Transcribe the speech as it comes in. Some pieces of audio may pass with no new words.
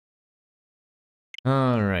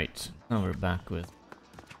Alright, now we're back with...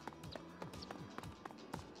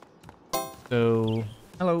 So,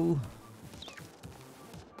 hello.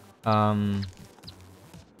 Splatfest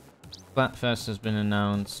has been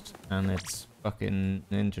announced, and it's fucking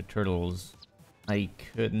Ninja Turtles. I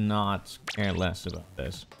could not care less about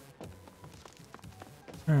this.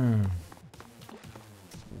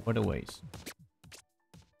 What a waste.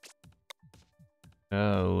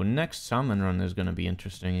 So, next salmon run is gonna be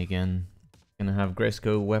interesting again. Gonna have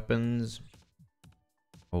Grayskull weapons.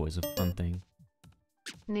 Always a fun thing.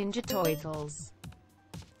 Ninja Turtles.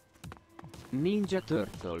 Ninja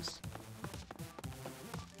Turtles.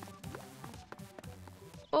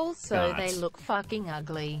 Also, God. they look fucking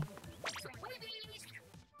ugly.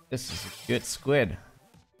 This is a good squid.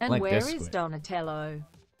 And Like where this is squid. Donatello?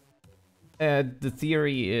 The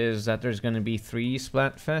theory is that there's gonna be 3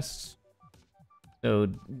 Splatfests. So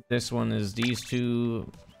this one is these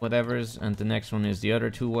 2 whatevers, and the next one is the other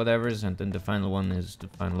 2 whatevers, and then the final one is the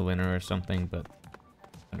final winner or something, but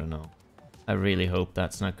I don't know. I really hope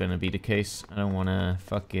that's not gonna be the case. I don't wanna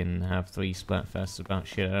fucking have 3 Splatfests about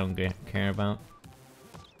shit I don't care about.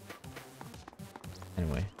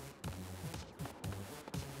 Anyway.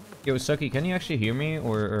 Yo, Sucky, can you actually hear me,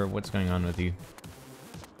 or what's going on with you?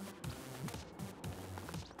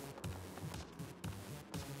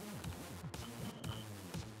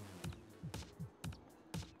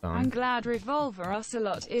 I'm glad Revolver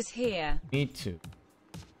Ocelot is here. Me too.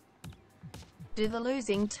 Do the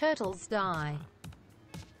losing turtles die?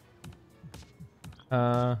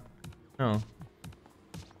 No.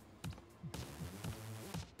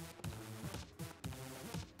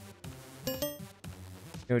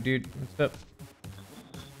 Yo, dude, what's up?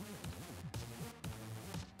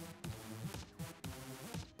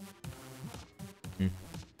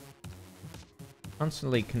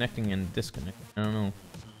 Constantly connecting and disconnecting. I don't know.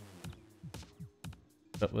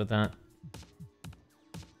 What's up with that?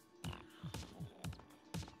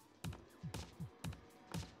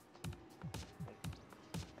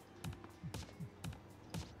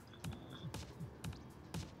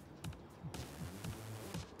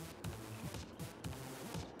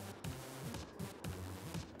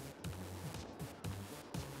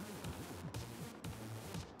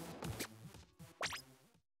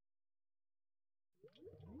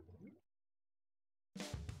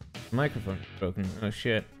 Microphone is broken. Oh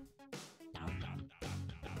shit.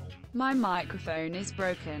 My microphone is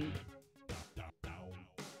broken.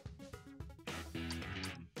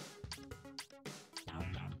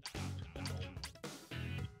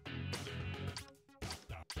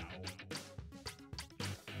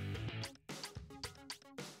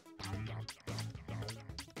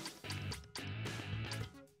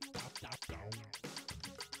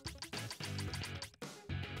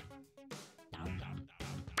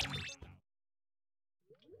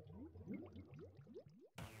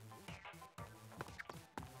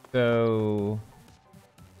 So...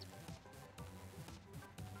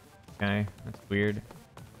 Okay, that's weird.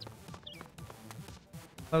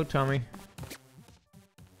 Hello, Tommy.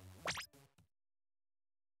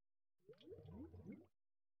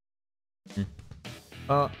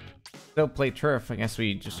 Well, still play turf. I guess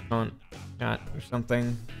we just can't chat or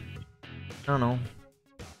something. I don't know.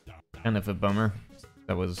 Kind of a bummer.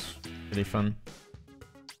 That was really fun.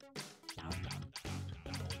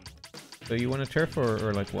 So you want a turf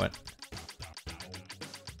or like what?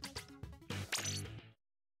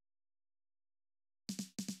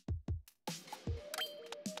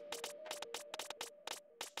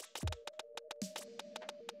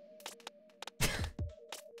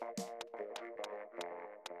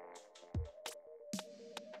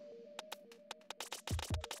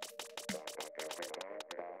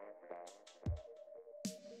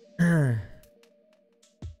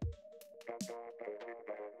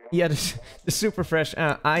 Yeah, the super fresh.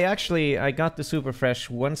 I got the super fresh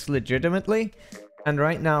once legitimately, and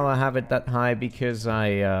right now I have it that high because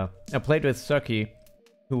I played with Sucky,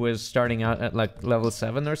 who was starting out at like level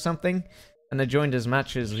 7 or something, and I joined his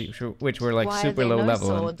matches which were like Why super are there low no level.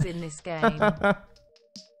 swords in this game?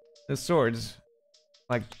 The swords,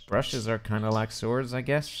 like brushes, are kind of like swords, I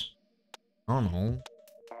guess. I don't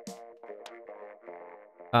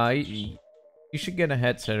know. You should get a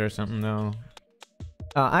headset or something though.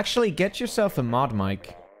 Actually, get yourself a mod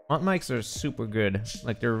mic. Mod mics are super good.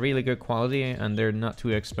 Like, they're really good quality, and they're not too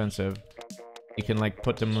expensive. You can, like,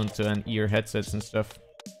 put them onto an ear headsets and stuff.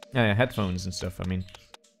 Yeah, headphones and stuff, I mean.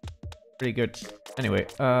 Pretty good. Anyway,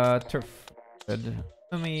 turf. Good.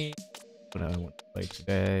 Let me... What do I want to play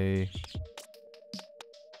today?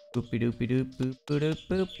 Boopy doopy doop boop boop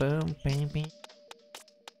boop boom bam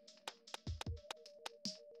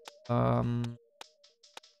bam.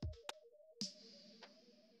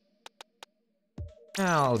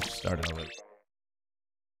 I'll just start over.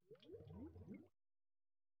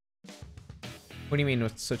 What do you mean,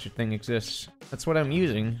 what such a thing exists? That's what I'm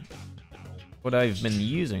using. What I've been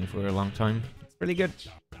using for a long time. It's pretty good.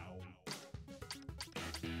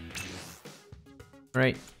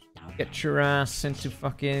 Right. Get your ass into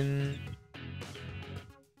fucking...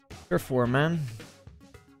 Turf War, man.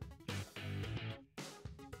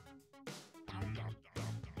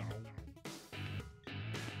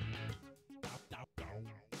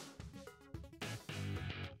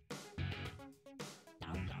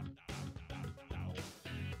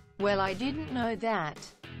 Well, I didn't know that.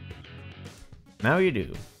 Now you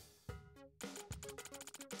do.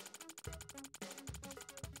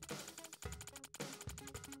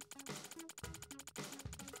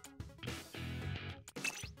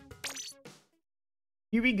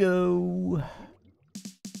 Here we go.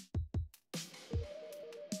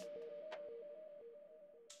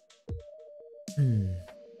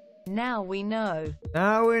 Now we know.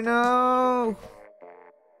 Now we know.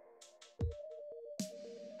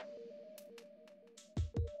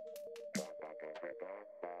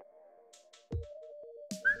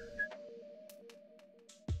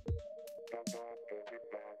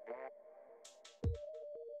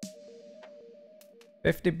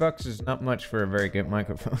 $50 is not much for a very good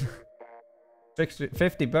microphone.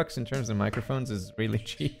 50 bucks in terms of microphones is really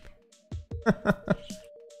cheap.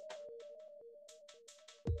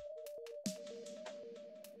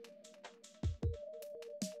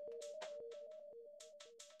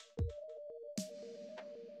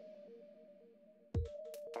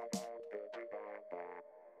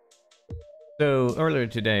 So earlier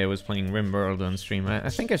today I was playing RimWorld on stream. I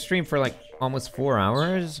think I streamed for like almost 4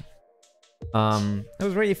 hours. It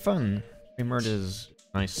was really fun. RimWorld is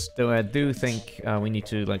nice, though I do think we need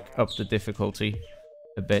to like up the difficulty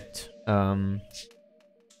a bit. I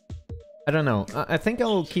don't know. I think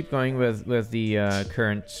I'll keep going with the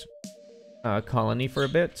current colony for a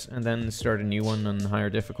bit, and then start a new one on higher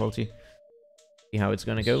difficulty. See how it's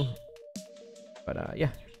gonna go. But yeah,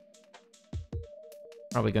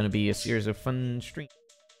 probably gonna be a series of fun streams.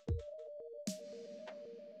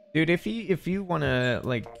 Dude, if you wanna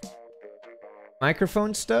like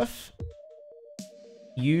microphone stuff,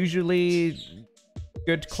 usually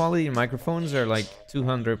good quality microphones are like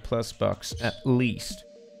 200 plus bucks at least.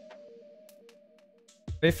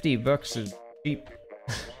 $50 is cheap.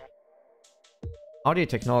 Audio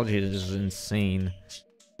technology is insane.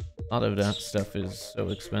 A lot of that stuff is so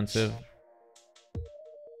expensive.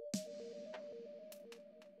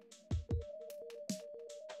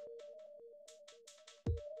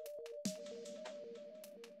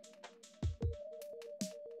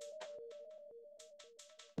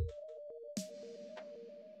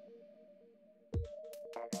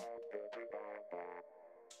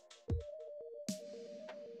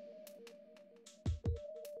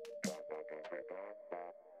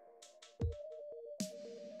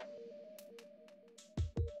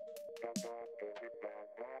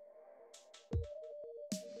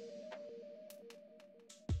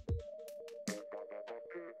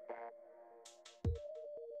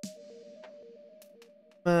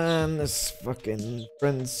 Man, this fucking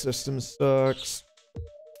friend system sucks.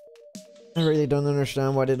 I really don't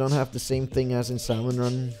understand why they don't have the same thing as in Salmon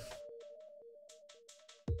Run.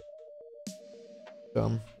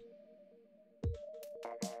 Dumb.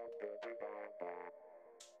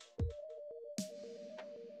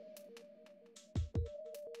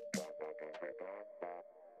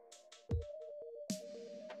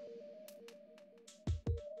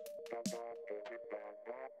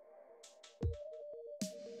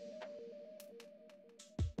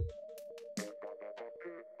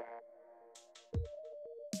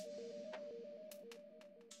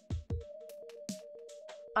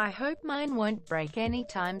 I hope mine won't break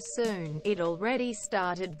anytime soon. It already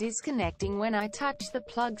started disconnecting when I touch the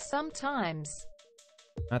plug sometimes.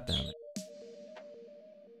 God damn it.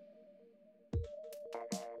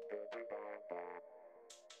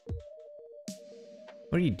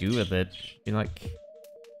 What do you do with it? You like...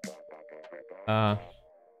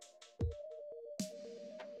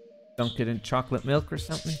 dunk it in chocolate milk or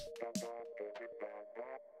something?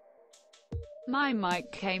 My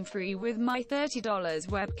mic came free with my $30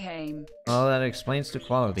 webcam. Well, that explains the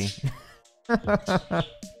quality.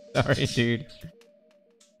 Sorry, dude.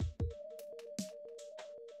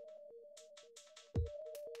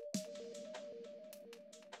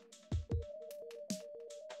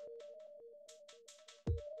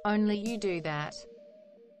 Only you do that.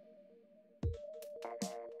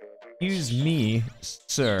 Excuse me,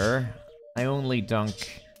 sir. I only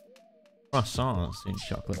dunk croissants in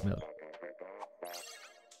chocolate milk.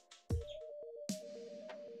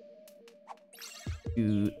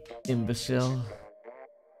 You imbecile.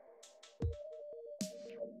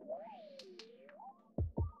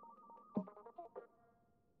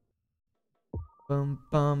 Bum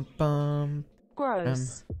bum bum.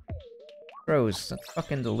 Gross. Gross. That's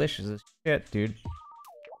fucking delicious as shit, dude.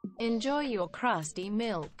 Enjoy your crusty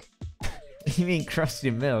milk. You mean crusty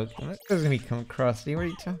milk? That doesn't become crusty. What are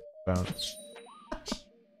you talking about?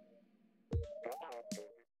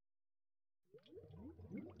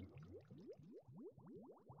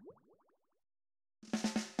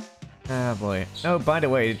 Ah, boy. Oh, by the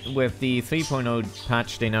way, with the 3.0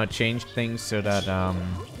 patch, they now changed things so that,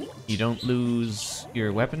 you don't lose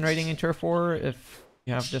your weapon rating in Turf War if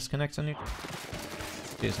you have disconnects on you.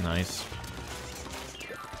 It is nice.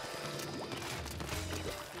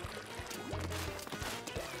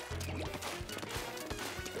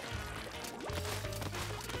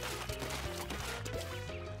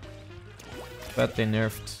 But they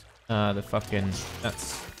nerfed, the fucking...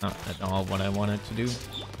 That's not at all what I wanted to do.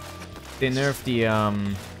 They nerfed the,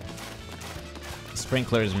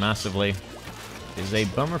 sprinklers massively. Is a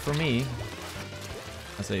bummer for me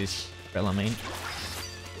as a Strela main.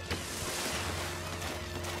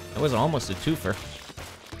 That was almost a twofer.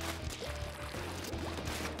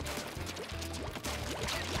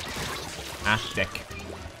 Ah, dick.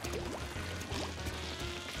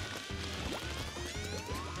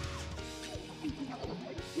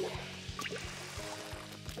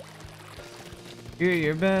 Do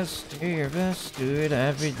your best, do your best, do it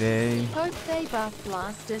every day. Hope they buff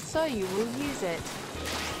Blaster so you will use it.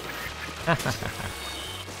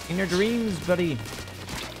 In your dreams, buddy.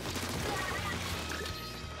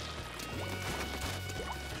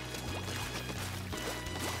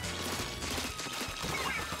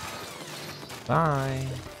 Bye.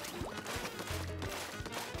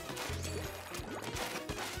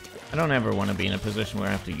 I don't ever want to be in a position where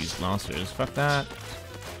I have to use lancers. Fuck that.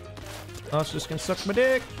 Lancers can suck my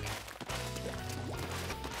dick.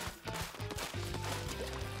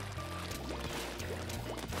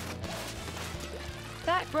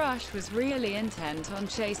 That brush was really intent on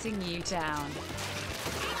chasing you down.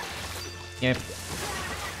 Yep.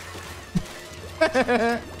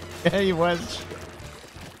 Yeah, he was.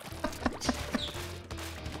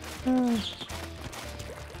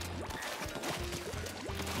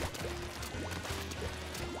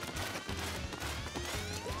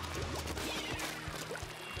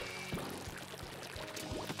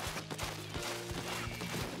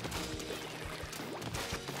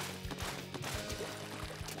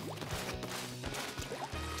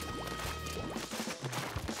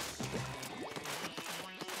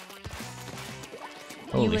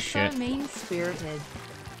 You Holy were shit. so mean-spirited.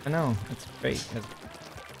 I know, it's great.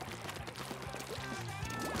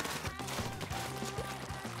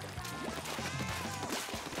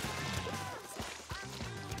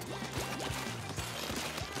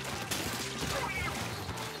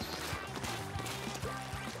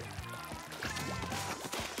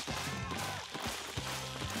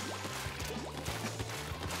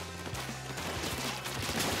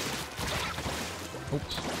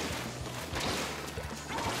 Oops.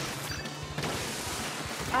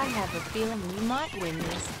 I have a feeling you might win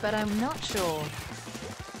this, but I'm not sure.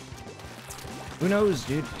 Who knows,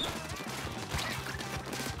 dude?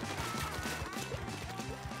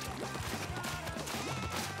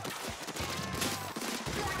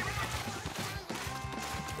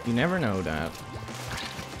 You never know that.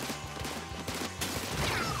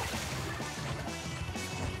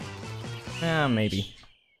 Yeah, maybe.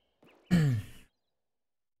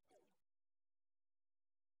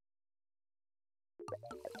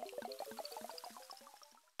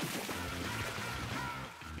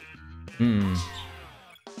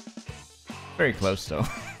 Very close, though.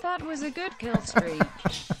 That was a good kill streak.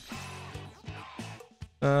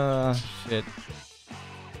 Shit.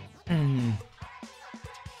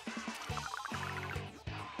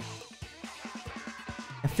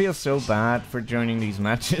 I feel so bad for joining these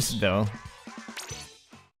matches, though.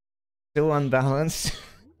 So unbalanced.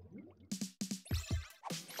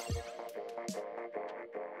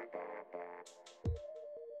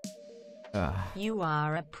 You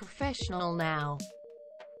are a professional now.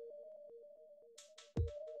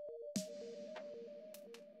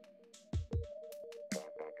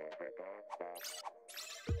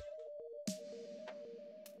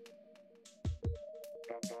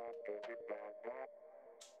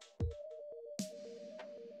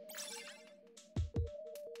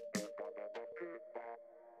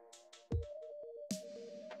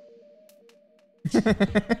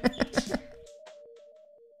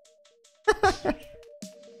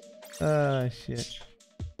 Oh, shit.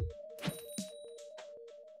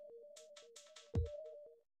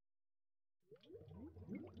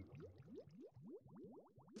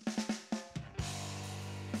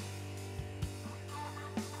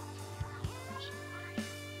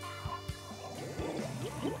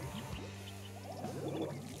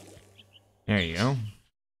 There you go.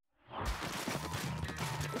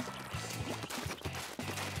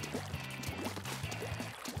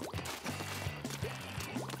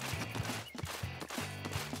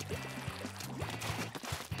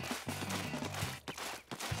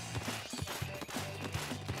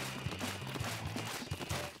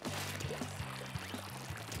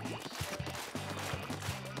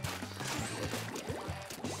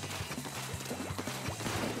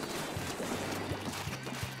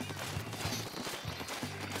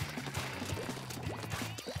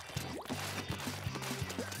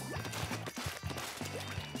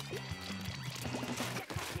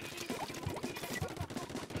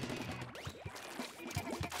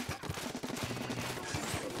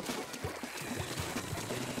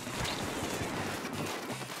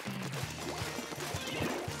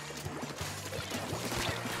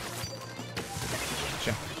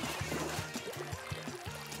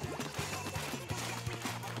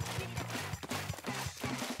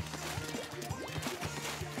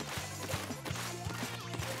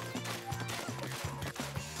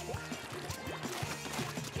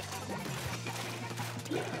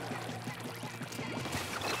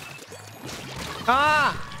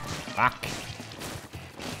 Ah! Fuck.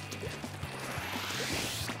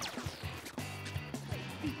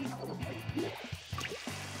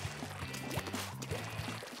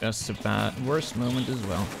 Just a bad worst moment as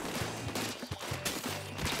well.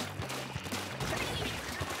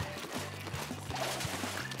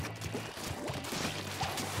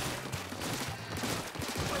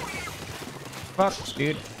 Fuck,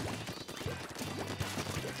 dude.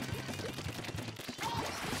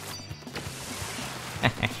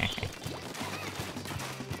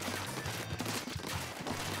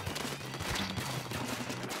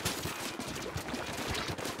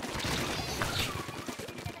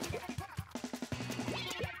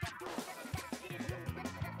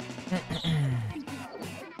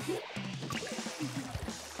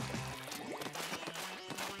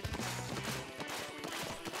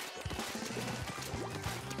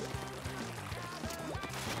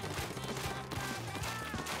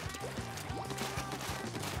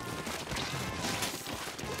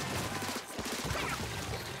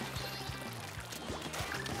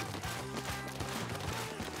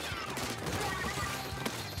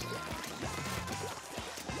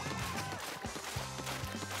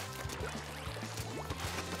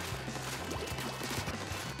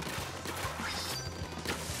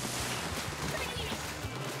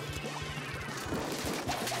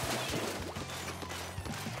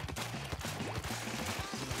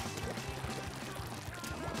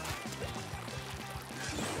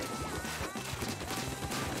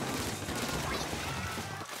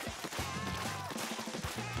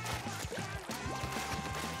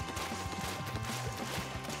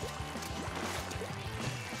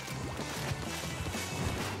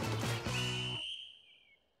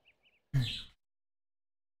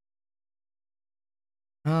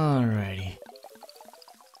 Alrighty.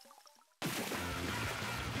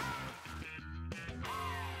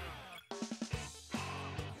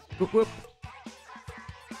 Whoop whoop.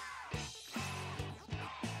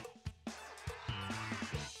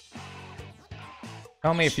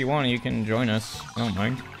 Tell me if you want, you can join us. I don't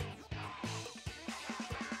mind.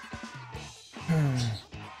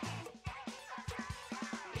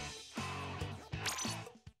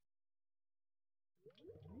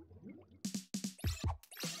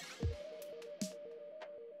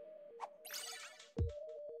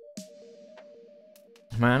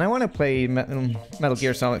 Man, I want to play Metal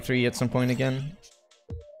Gear Solid 3 at some point again.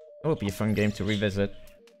 That would be a fun game to revisit.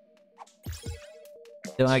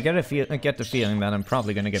 Though I get the feeling that I'm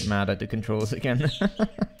probably gonna get mad at the controls again.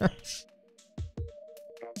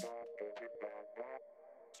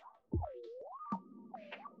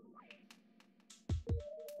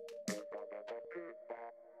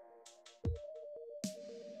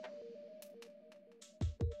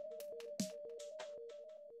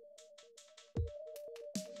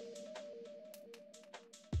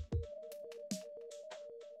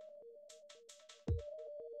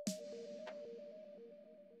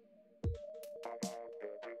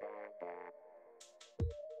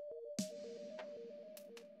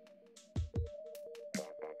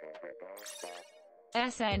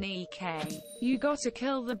 SNEK. You gotta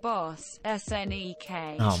kill the boss.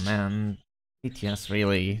 SNEK. Oh man, ETS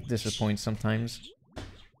really disappoints sometimes.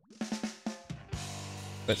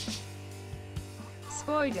 But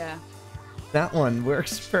Spoiler. that one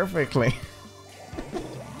works perfectly.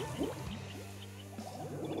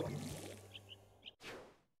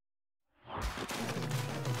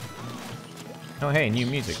 Oh hey, new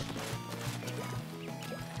music.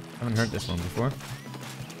 Haven't heard this one before.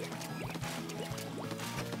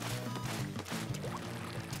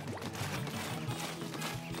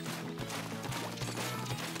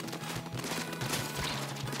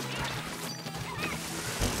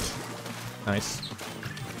 Nice.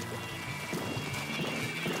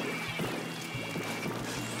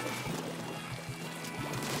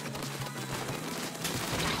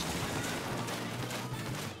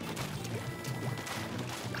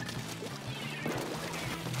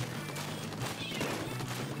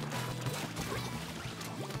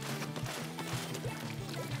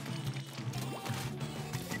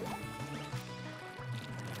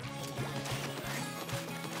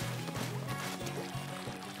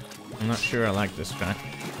 I'm not sure I like this track.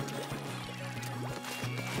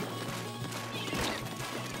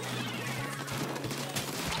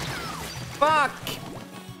 Fuck!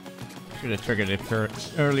 Should have triggered it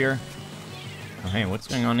earlier. Oh, hey, what's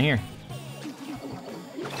going on here?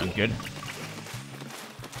 I'm good.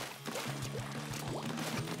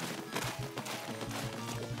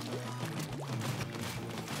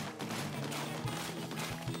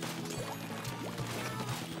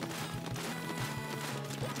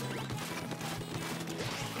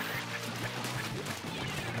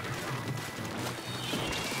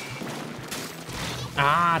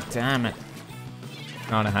 Ah, damn it.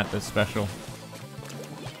 Thought I had this special.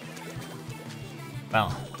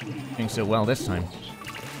 Well, doing so well this time.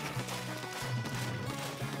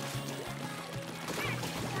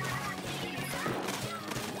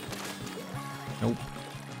 Nope.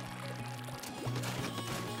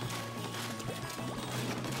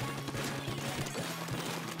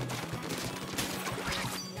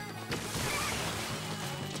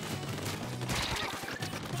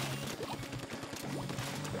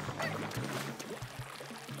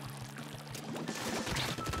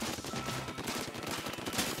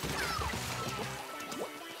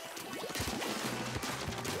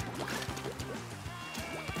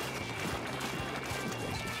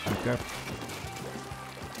 Okay.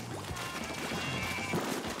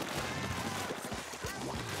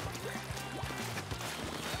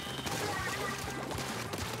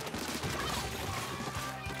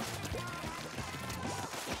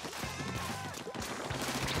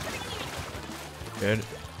 Good.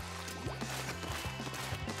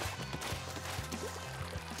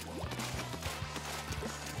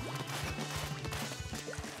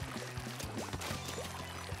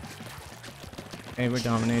 Okay, we're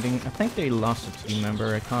dominating. I think they lost a team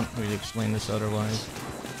member. I can't really explain this otherwise.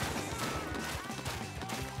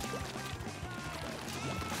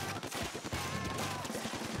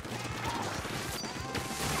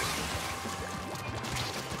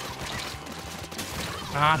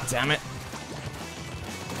 Ah, damn it.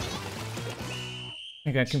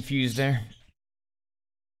 I got confused there.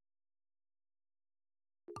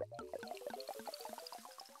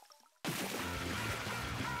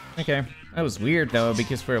 Okay, that was weird though,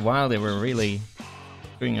 because for a while they were really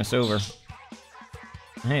screwing us over.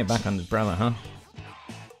 Hey, back on the umbrella, huh?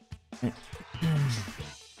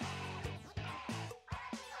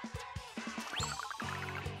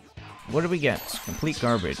 What do we get? Complete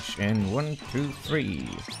garbage. And 1, 2, 3.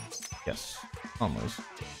 Yes, almost.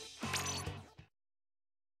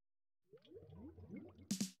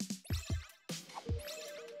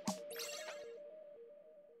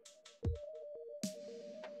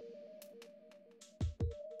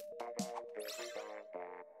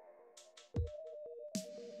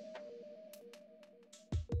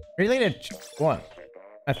 Really? What?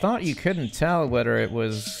 I thought you couldn't tell whether it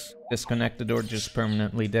was disconnected or just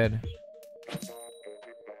permanently dead.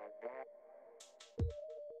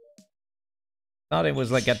 Thought it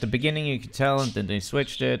was like at the beginning you could tell, and then they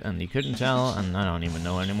switched it, and you couldn't tell, and I don't even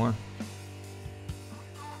know anymore.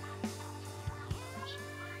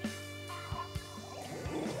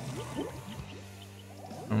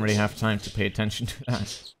 I don't really have time to pay attention to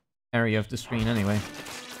that area of the screen anyway.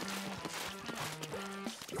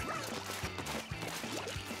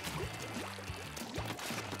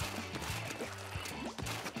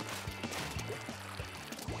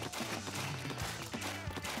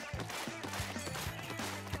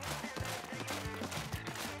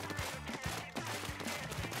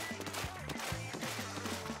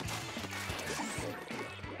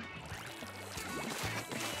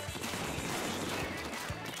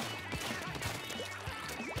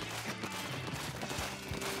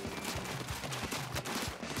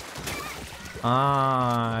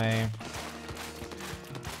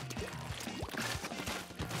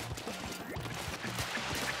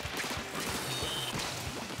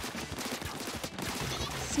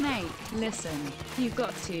 Snake, listen. You've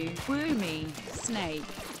got to woo me, Snake.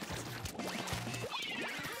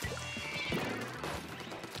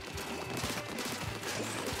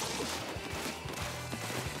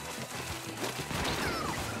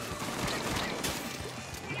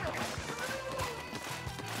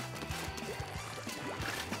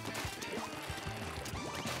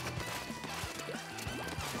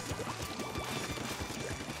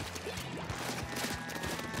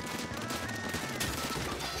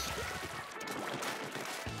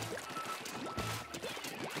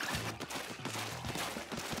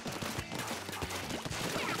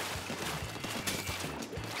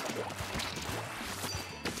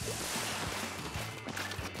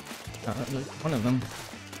 at least one of them.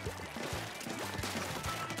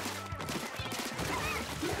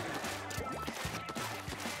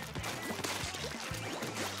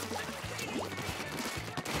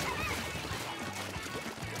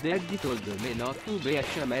 Daddy told me not to be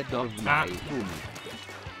ashamed of my home.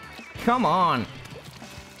 Come on!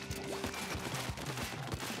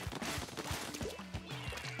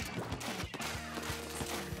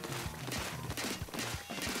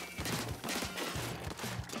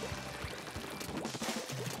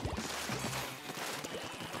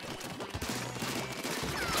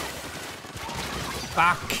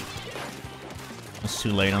 Fuck! I was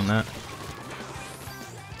too late on that.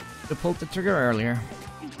 I pulled the trigger earlier.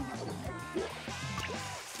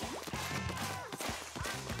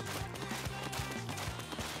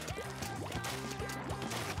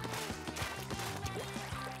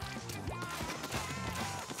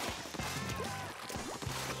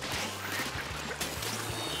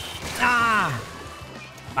 Ah!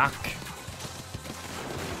 Fuck.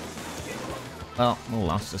 Well, we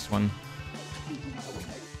lost this one.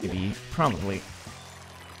 Maybe, probably.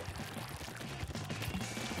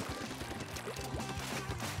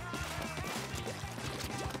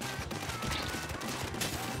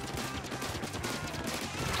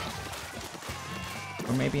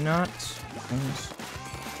 Or maybe not.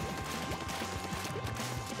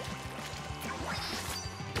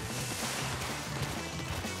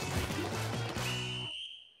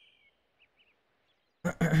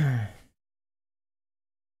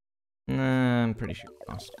 Nah, I'm pretty sure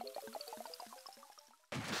we lost.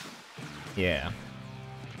 Yeah.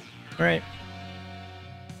 Alright.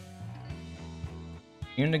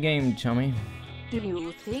 You're in the game, chummy. Do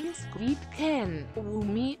you think Squid can woo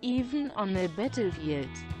me even on a battlefield?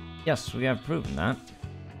 Yes, we have proven that.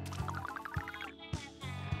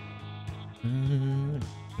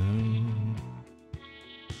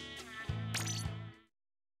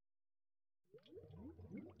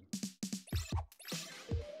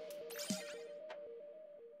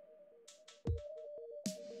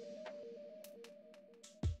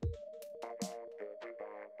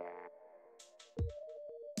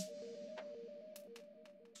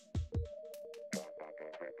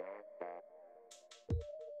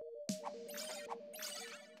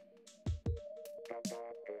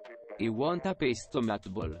 I want a pesto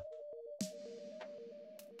meatball.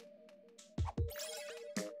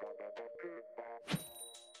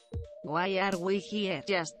 Why are we here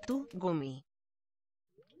just to gummy?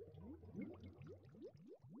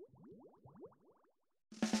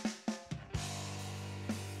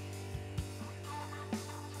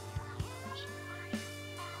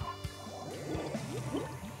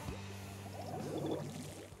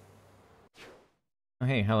 Oh,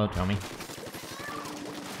 hey, hello, Tommy.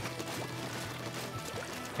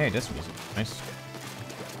 Hey, this music is nice.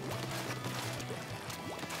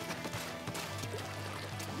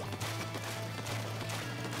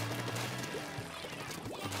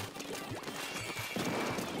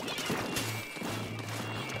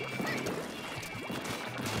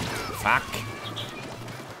 Fuck.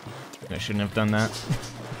 I shouldn't have done that.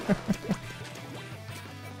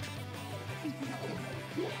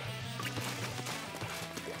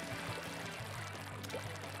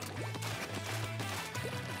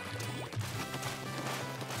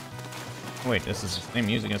 Wait, this is the same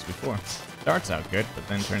music as before. Starts out good, but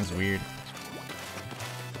then turns weird.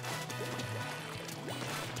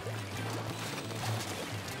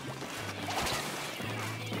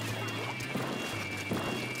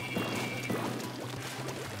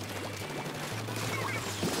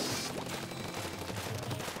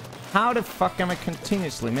 How the fuck am I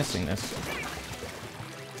continuously missing this?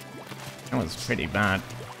 That was pretty bad.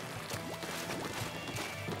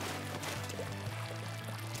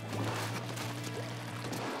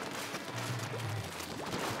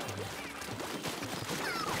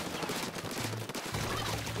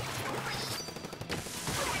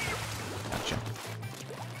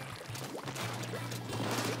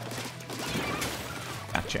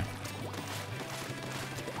 Gotcha.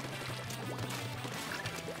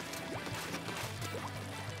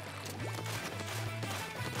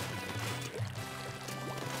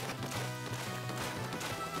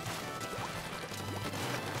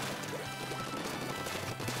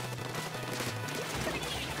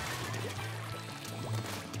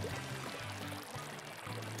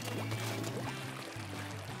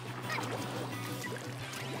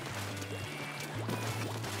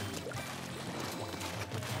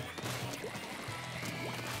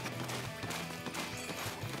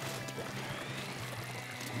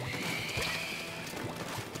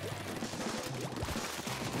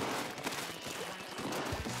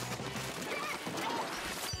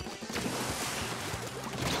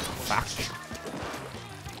 Fuck.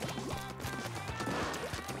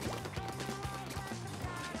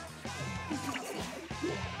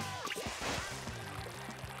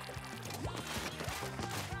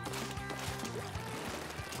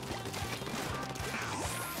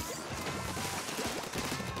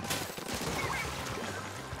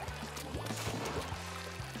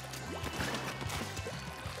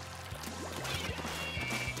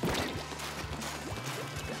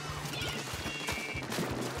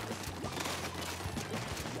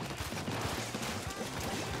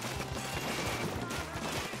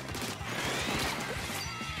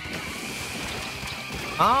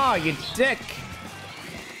 Ah, you dick!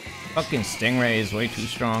 Fucking Stingray is way too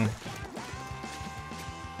strong.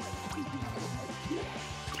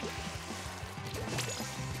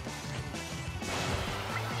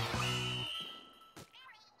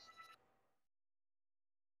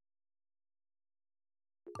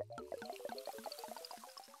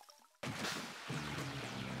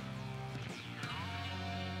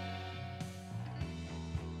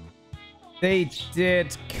 They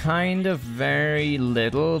did kind of very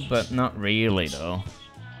little, but not really, though.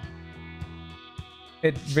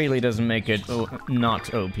 It really doesn't make it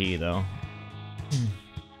not OP, though.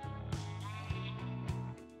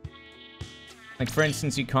 Like, for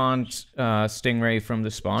instance, you can't Stingray from the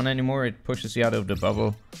spawn anymore. It pushes you out of the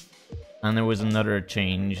bubble. And there was another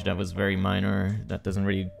change that was very minor. That doesn't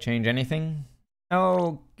really change anything.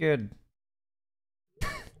 Oh, good.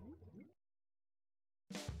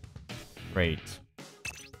 Great.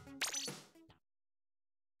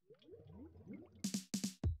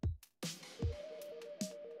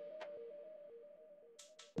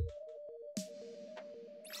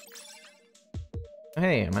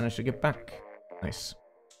 Hey, I managed to get back. Nice.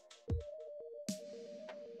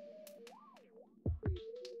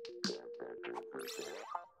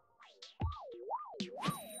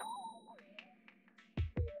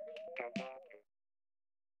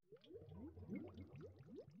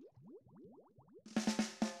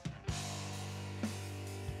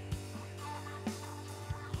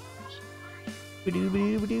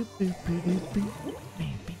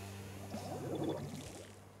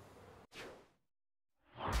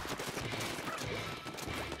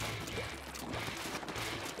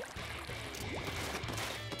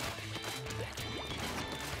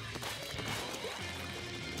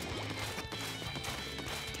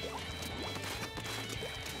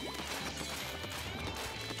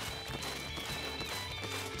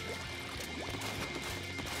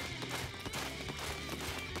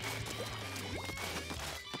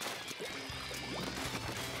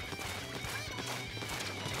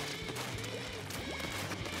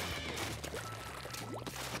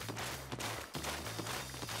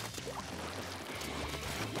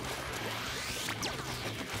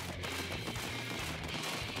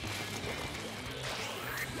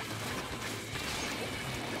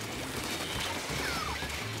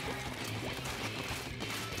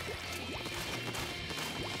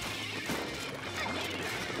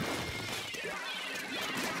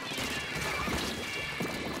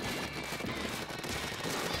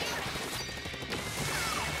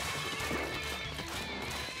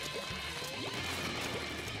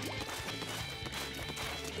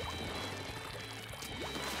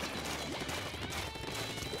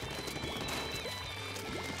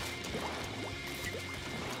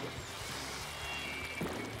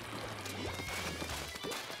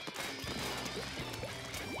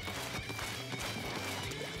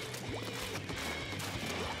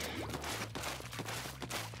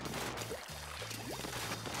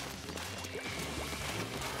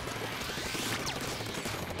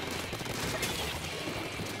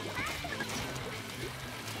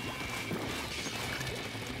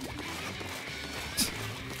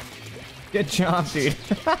 Good job, dude.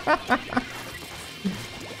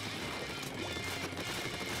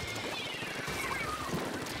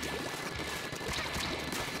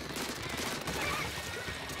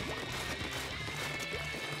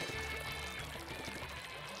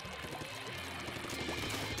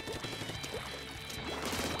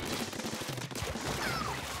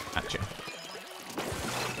 Gotcha.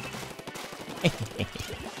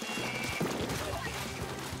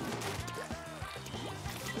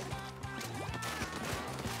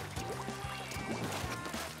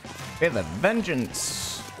 With a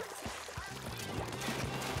vengeance.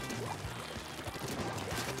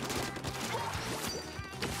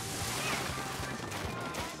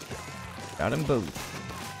 Got them both.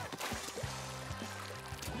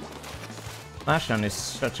 Flashdown is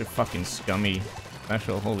such a fucking scummy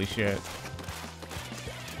special, holy shit.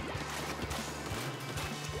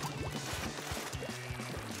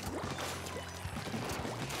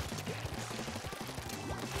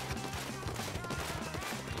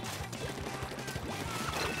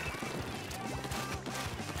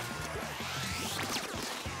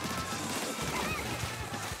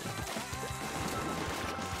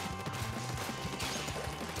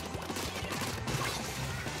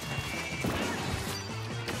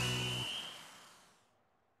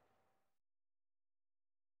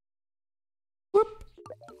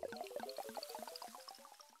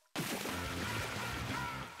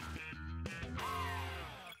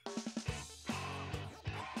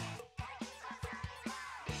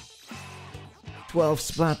 12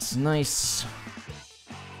 splats, nice.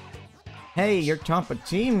 Hey, you're top of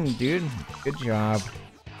team, dude. Good job.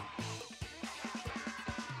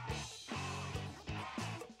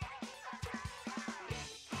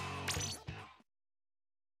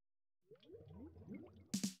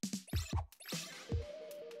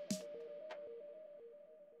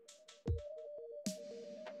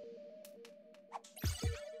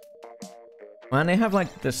 Man, they have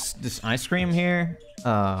like this ice cream here.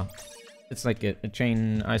 It's like a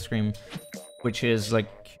chain ice cream, which is like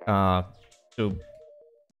so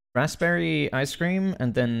raspberry ice cream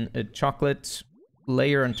and then a chocolate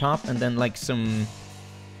layer on top, and then like some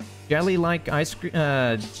jelly-like ice cream,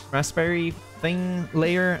 raspberry thing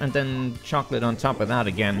layer, and then chocolate on top of that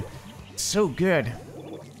again. So good,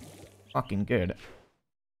 fucking good.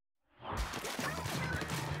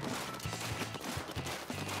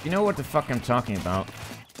 You know what the fuck I'm talking about.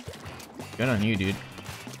 Good on you, dude.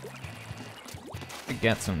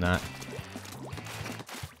 Get some of that.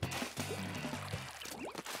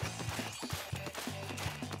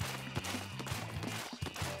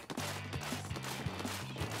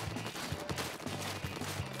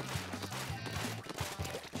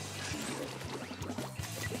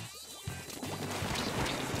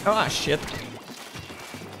 Oh shit.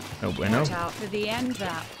 No bueno. Watch out for the end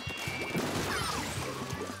zap.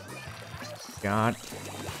 God.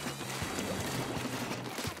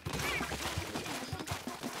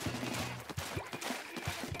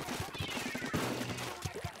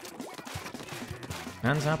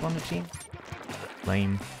 Hands up on the team.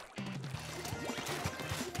 Lame.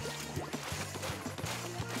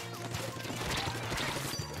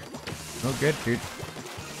 Oh, good, dude.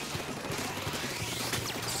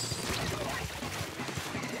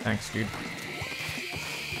 Thanks, dude.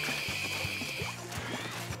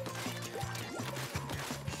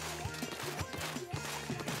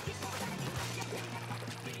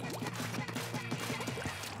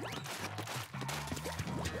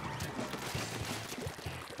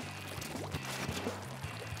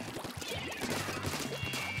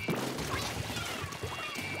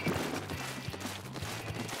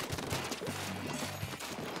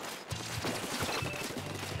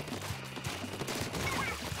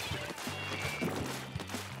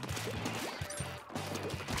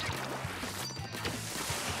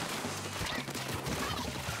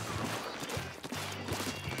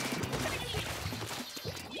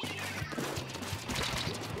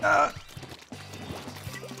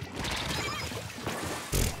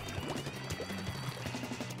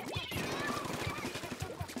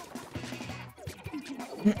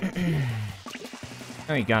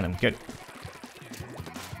 Oh, you got him. Good.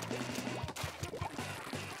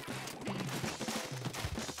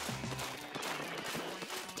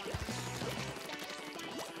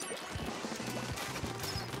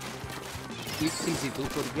 It's easy to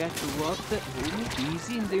forget what whom is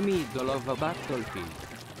in the middle of a battlefield.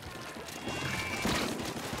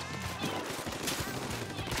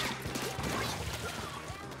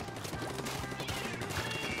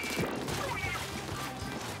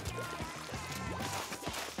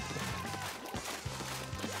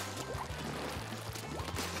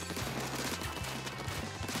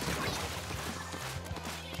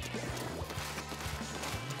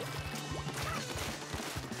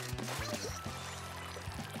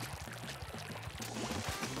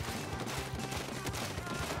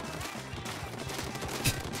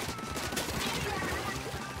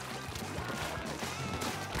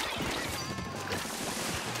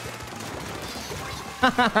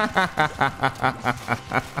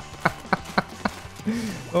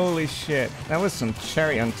 Holy shit. That was some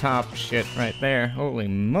cherry on top shit right there. Holy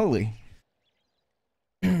moly.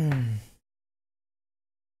 Could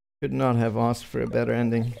not have asked for a better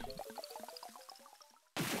ending.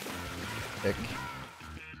 Sick.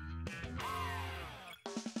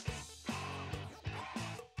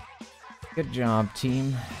 Good job,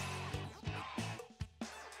 team.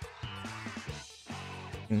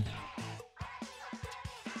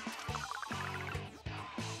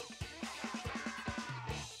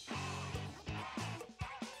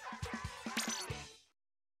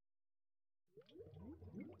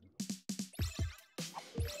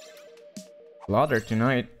 Slaughter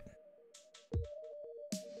tonight.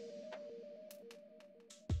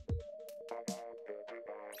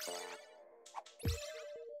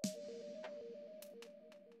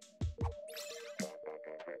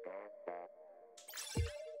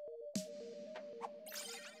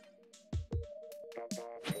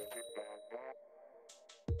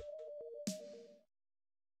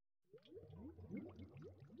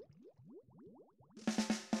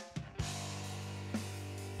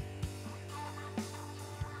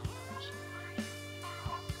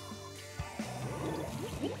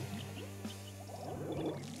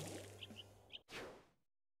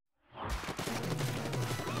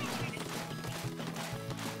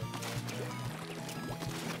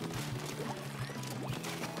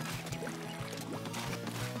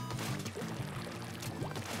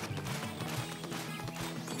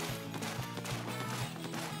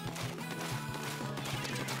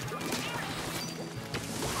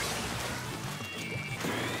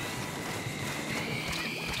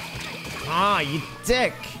 Ah, you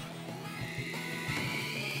dick!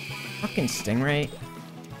 Fucking stingray.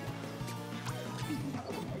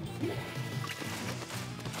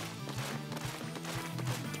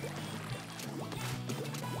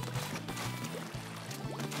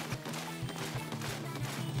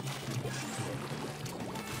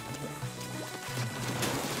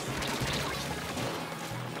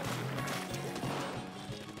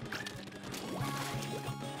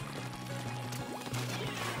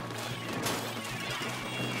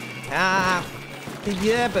 Ah,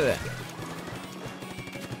 yeah, but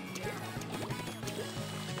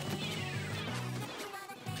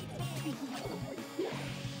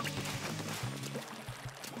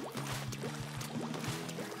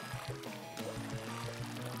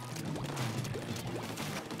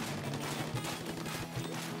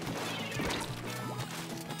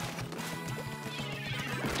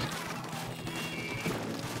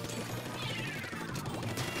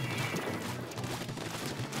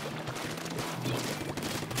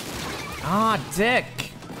ah, dick.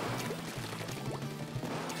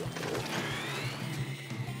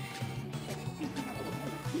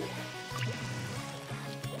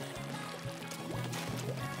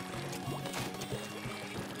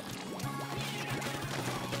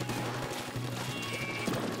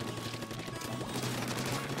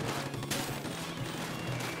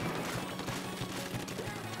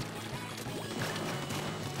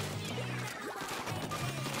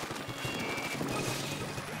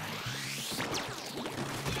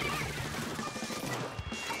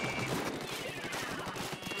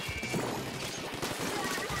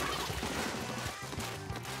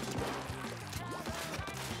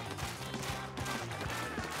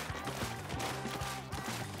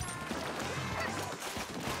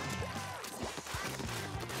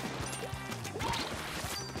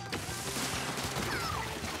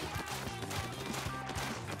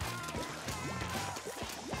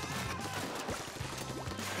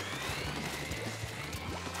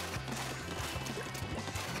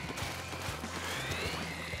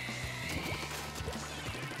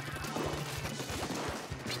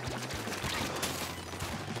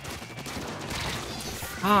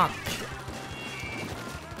 Fuck.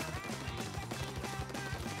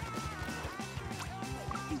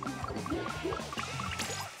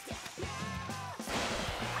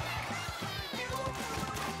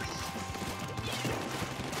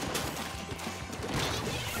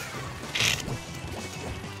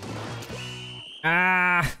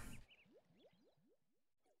 Ah.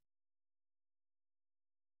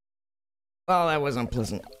 Well, that was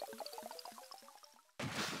unpleasant.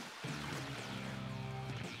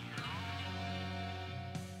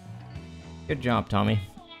 Good job, Tommy.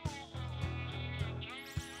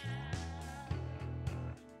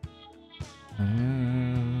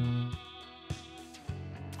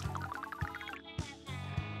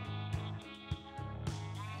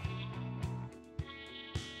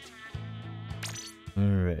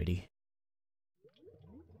 Alrighty.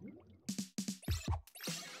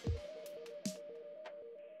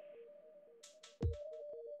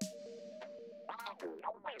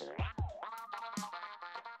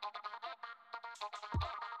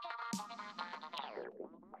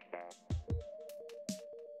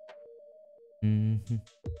 Mm-hmm.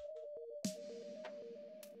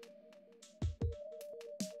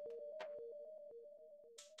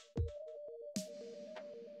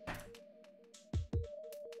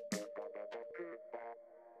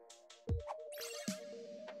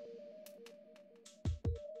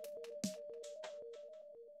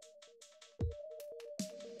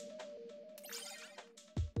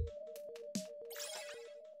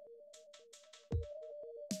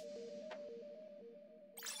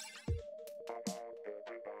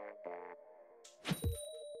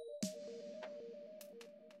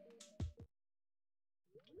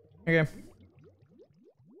 Okay.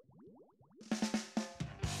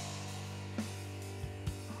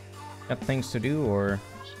 Got things to do, or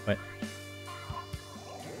what?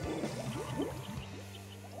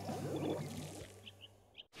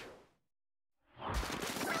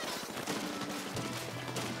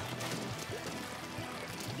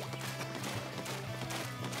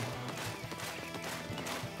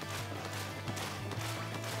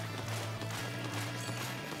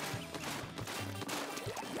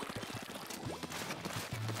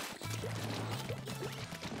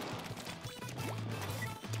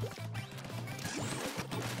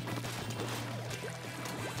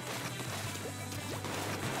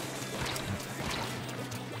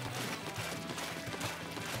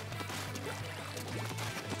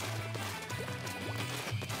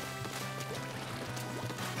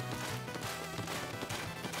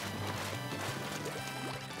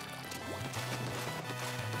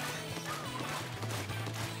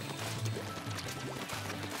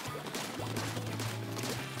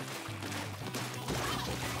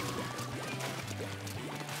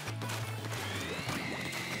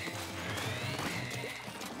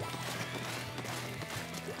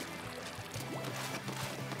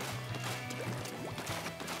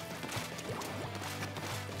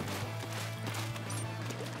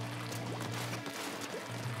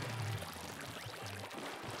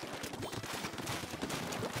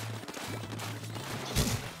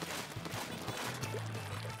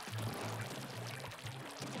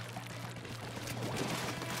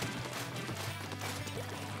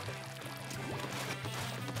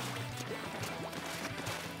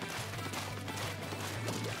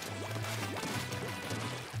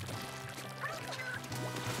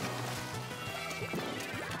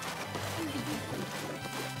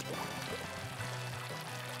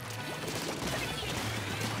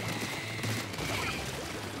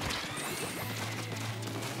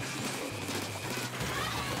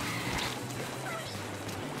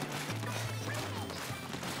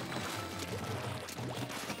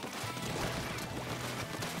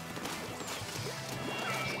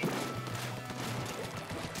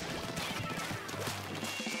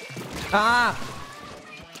 Ah!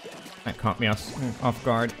 That caught me off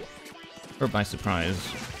guard. Or by surprise.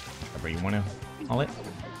 Whatever you want to call it.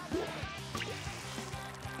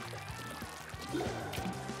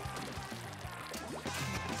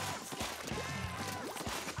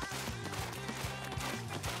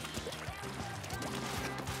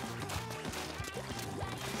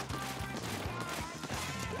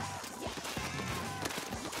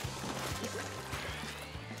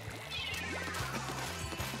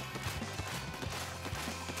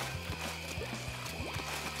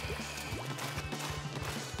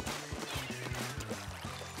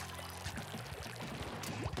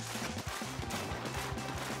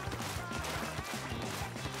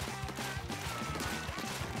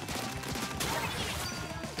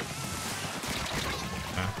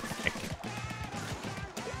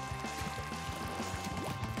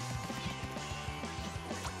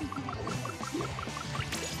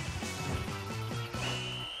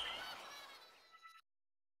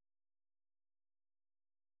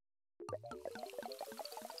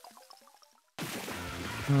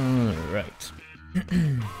 Alright.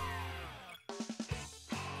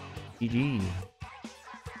 GG.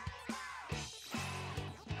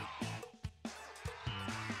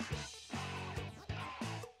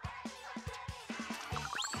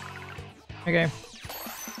 Okay.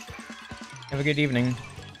 Have a good evening.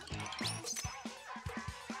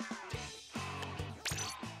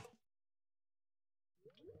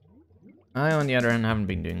 I, on the other hand, haven't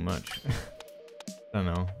been doing much. I don't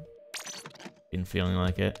know. Been feeling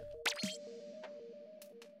like it.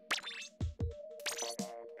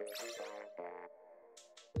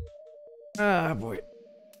 Ah, boy.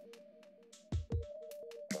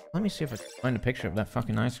 Let me see if I can find a picture of that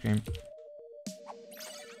fucking ice cream.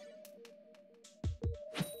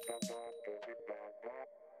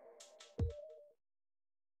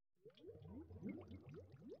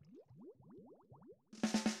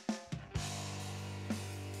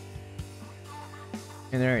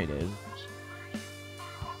 And there it is.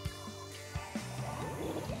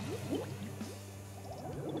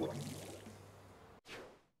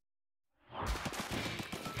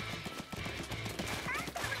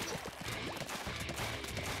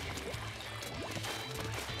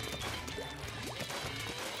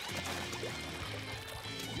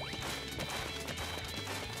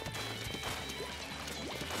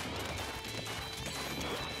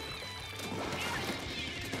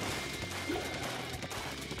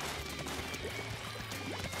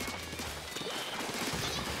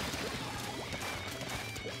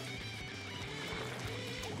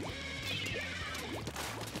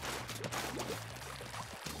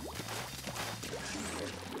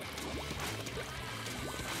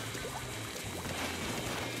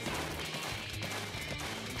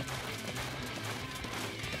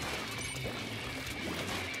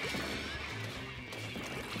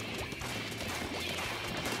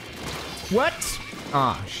 What?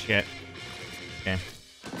 Ah, oh, shit. Okay.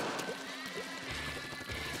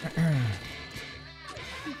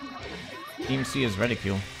 Team C is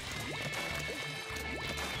ridicule.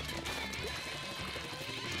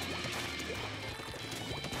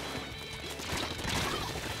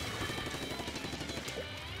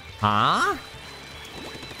 Huh?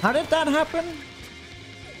 How did that happen?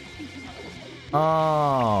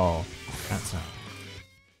 Oh, that's how.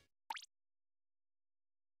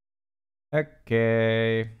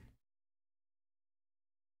 Okay.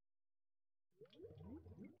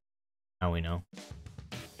 Now we know.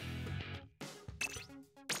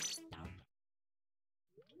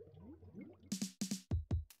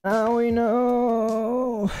 Now we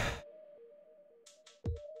know.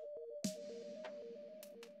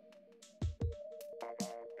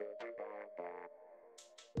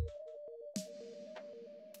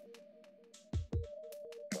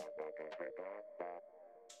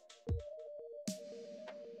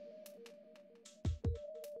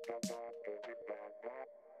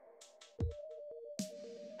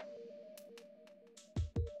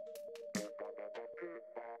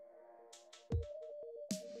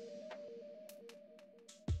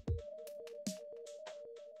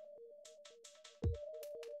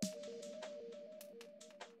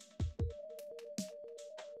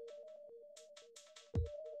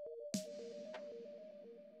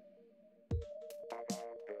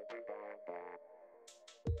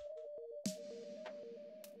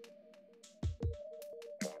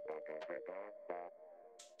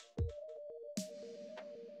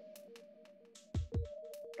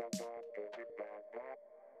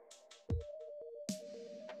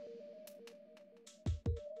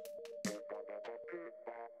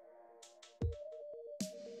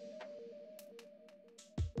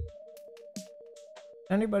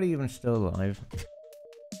 Anybody even still alive?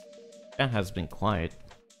 That has been quiet.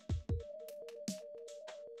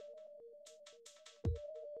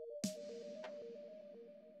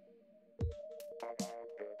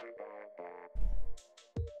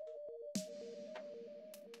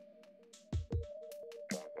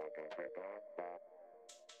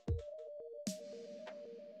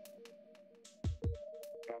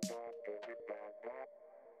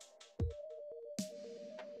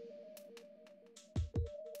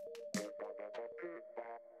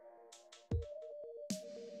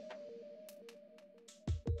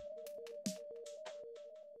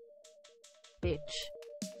 Bitch.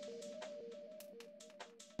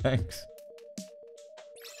 Thanks.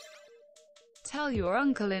 Tell your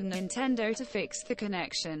uncle in Nintendo to fix the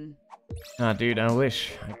connection. Ah, dude, I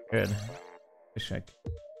wish I could. Wish I could.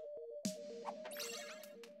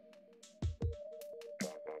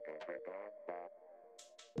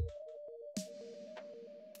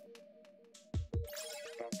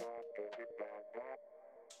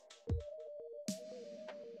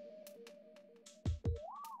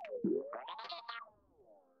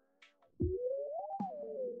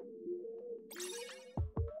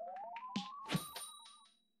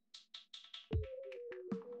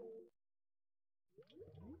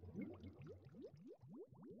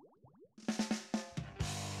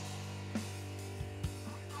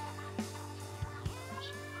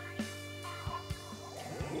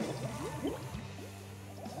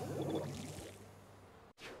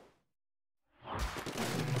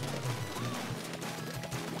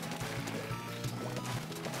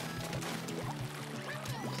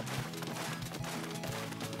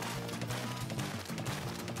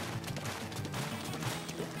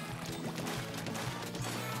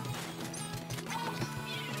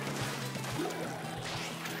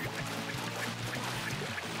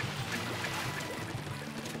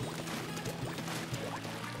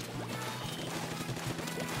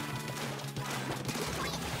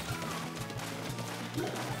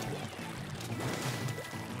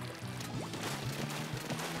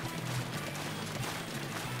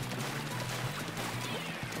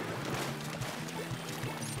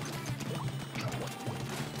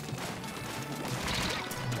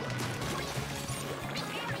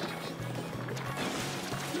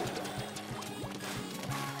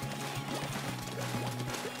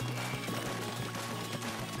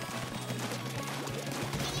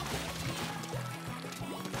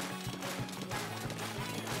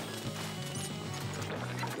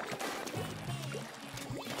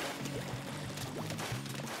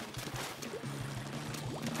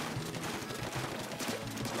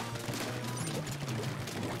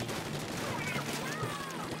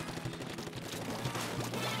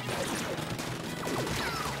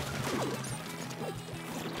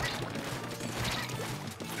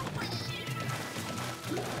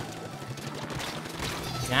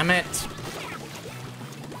 Damn it!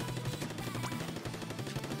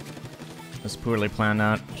 That's poorly planned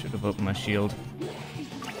out. Should have opened my shield.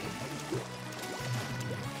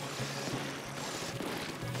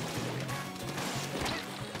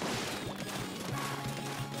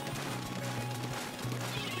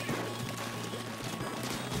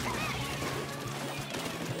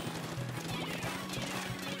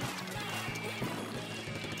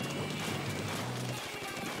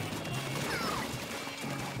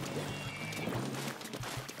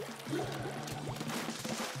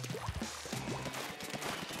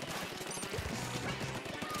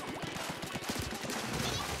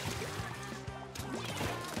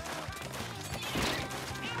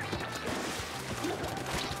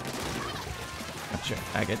 Gotcha,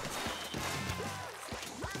 faggot.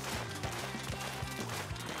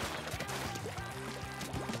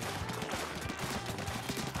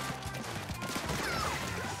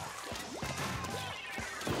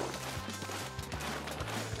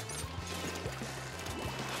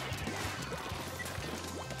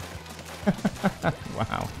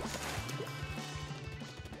 Wow.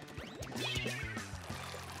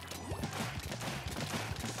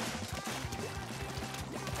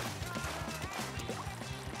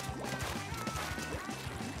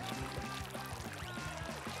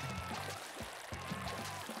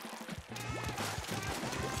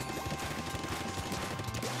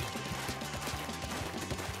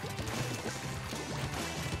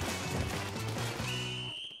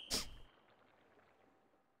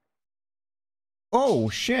 Oh,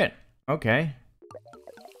 shit! Okay.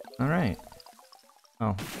 Alright.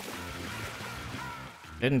 Oh.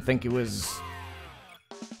 Didn't think it was...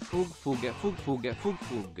 Fug, fuga, fug, fuga, fug,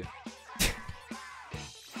 fug.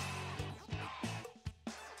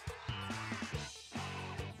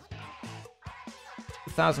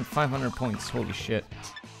 4,500 points. Holy shit.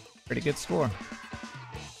 Pretty good score.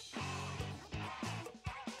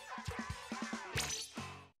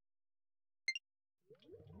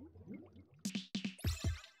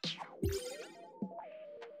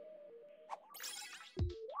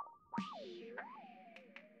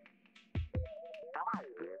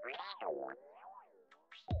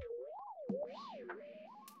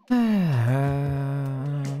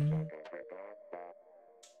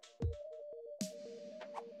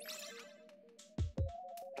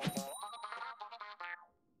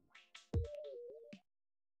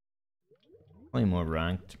 Play more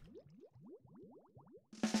ranked.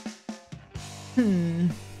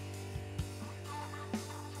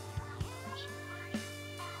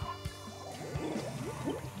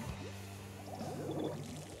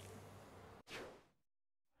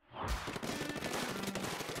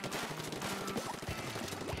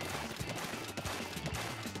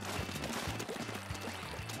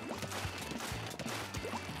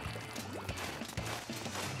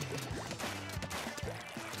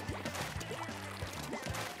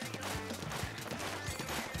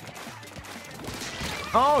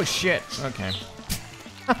 Oh shit. Okay.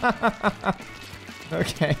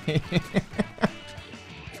 Okay.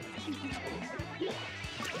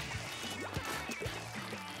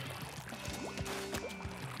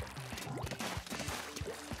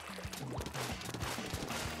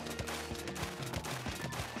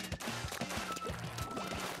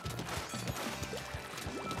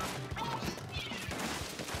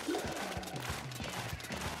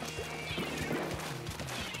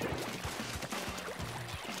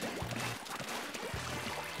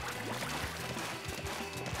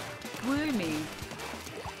 Woo me.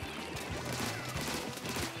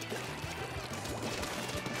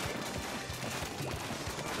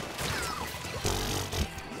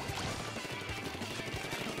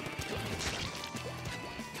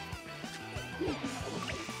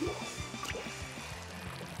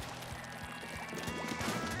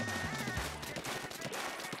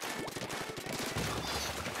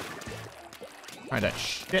 Try that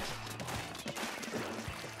shit.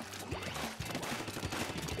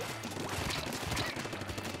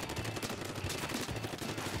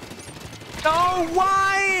 No,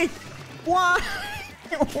 why? Why?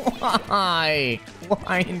 Why?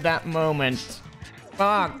 Why in that moment?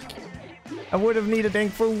 Fuck. I would have needed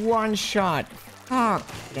ink for one shot. Fuck.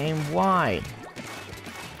 Game, why?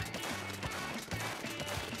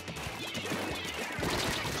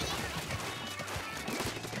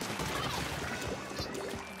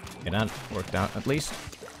 Okay, that worked out at least.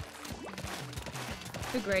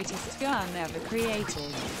 The greatest gun ever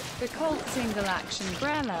created. The Colt single action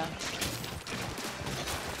Brella.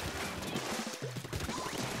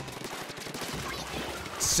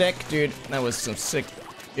 Sick, dude. That was some sick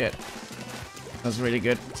shit. That was really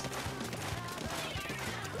good.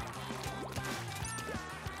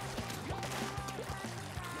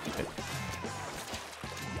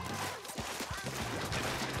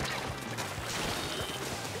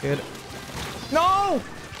 Good. No!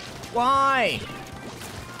 Why?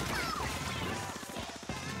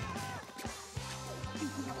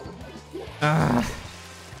 Ah.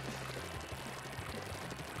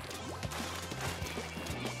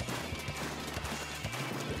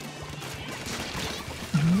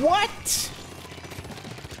 What?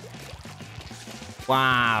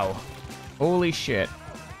 Wow. Holy shit.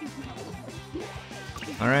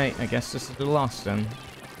 Alright, I guess this is the loss then.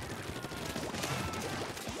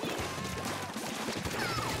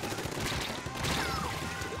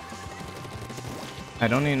 I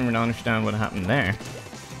don't even understand what happened there.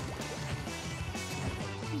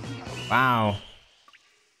 Wow.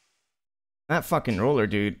 That fucking roller,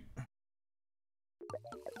 dude.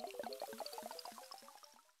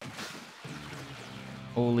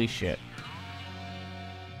 Holy shit.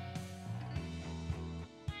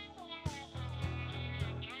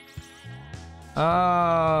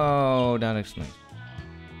 Oh, that explains.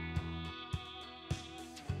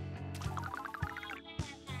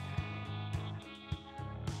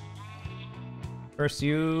 First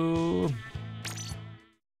you.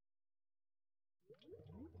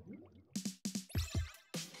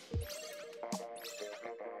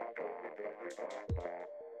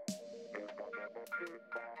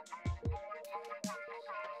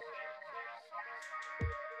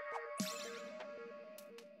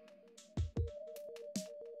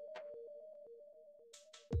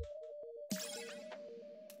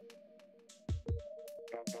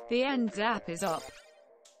 The end zap is up.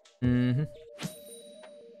 Mm-hmm.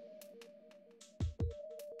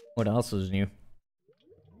 What else is new?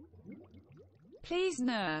 Please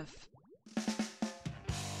nerf.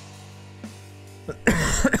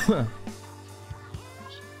 Oh.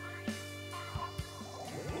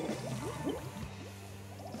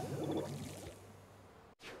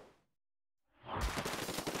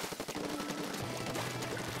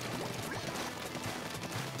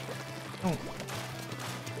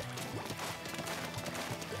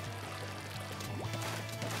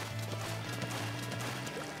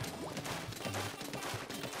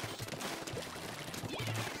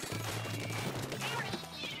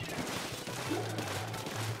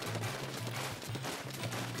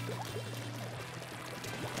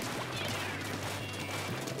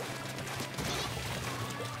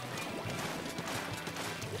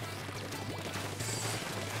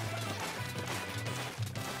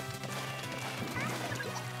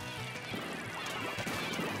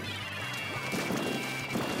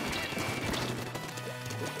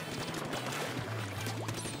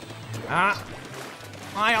 Ah!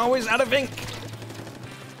 I always out of ink!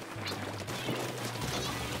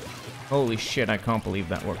 Holy shit, I can't believe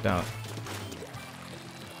that worked out.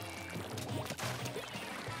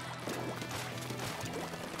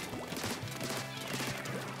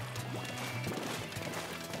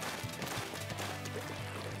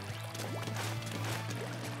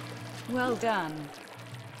 Well done.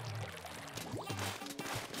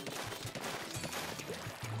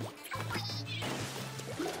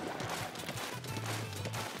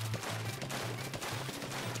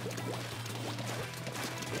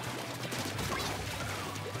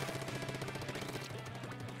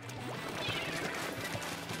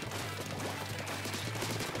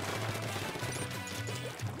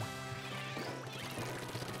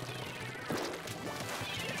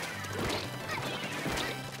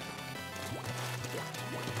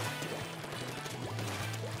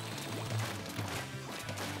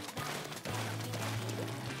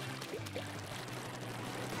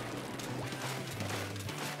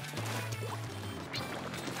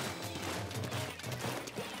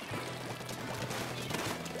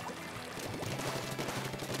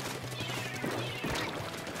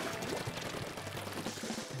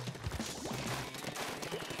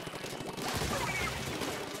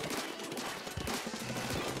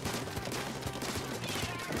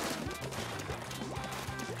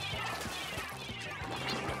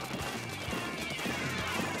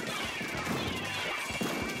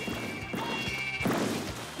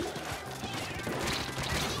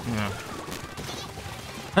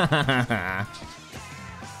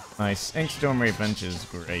 Nice. Inkstorm Revenge is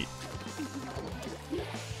great.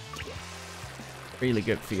 Really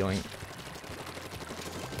good feeling.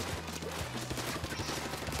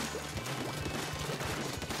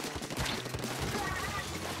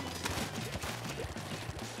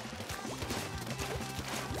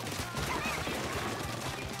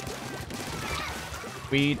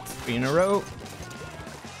 Sweet. 3 in a row.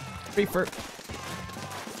 Reaper.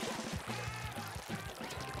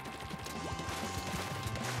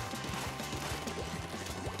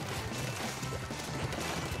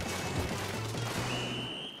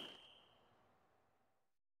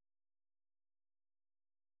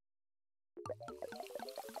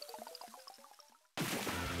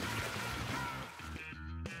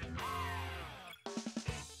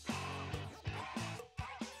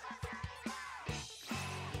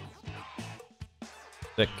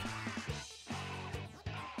 Sick.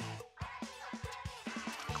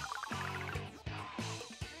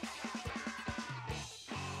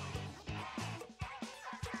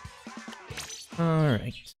 All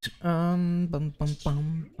right. Bum bum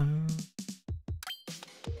bum bum.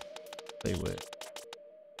 Play with.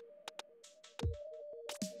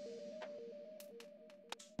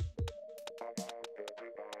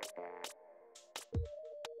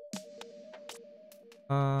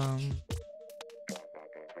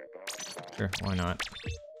 Sure, why not?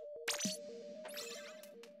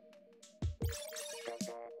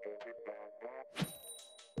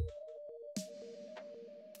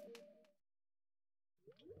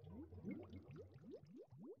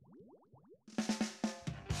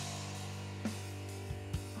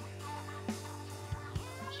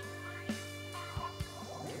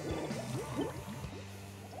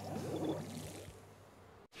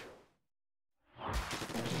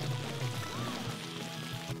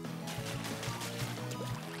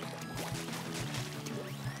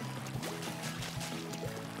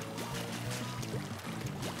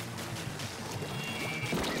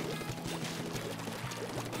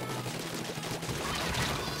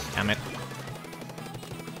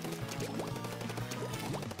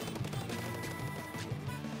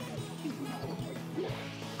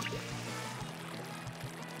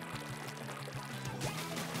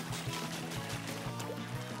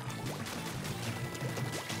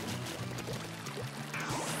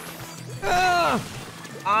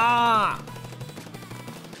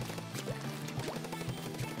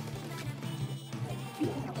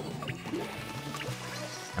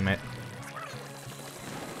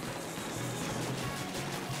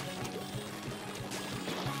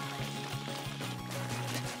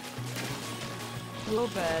 Your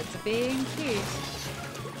birds are being cute.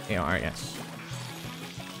 They are, yes.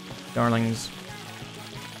 Darlings.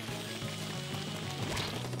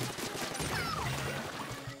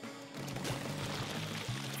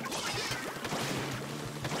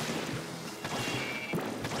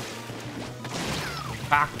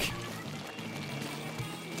 Fuck.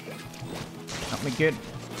 Help me good.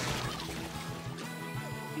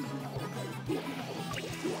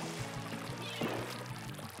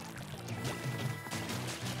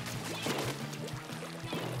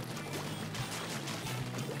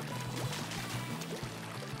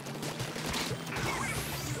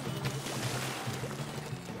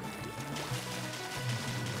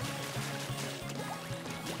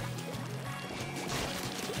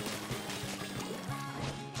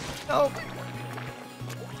 Oh.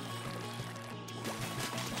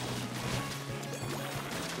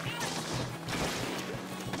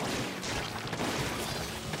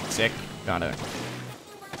 Sick. Got it.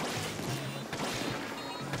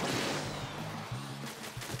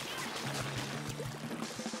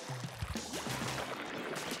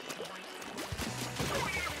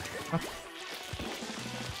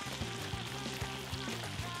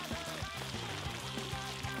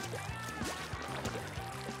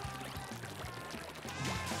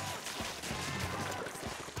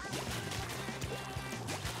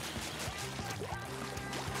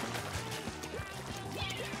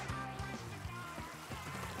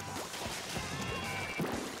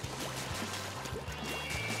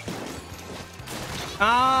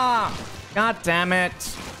 Ah! God damn it!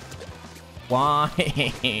 Why?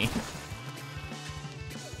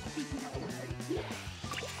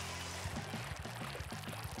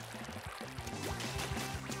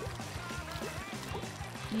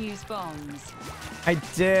 Use bombs. I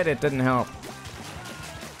did, it didn't help.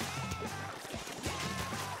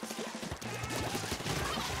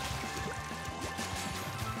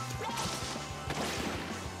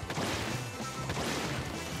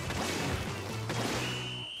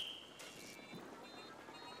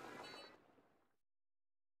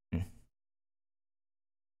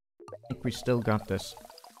 I think we still got this.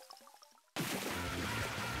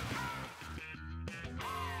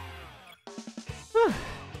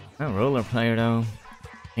 Oh, roller player though.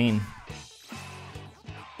 Pain.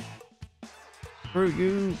 Screw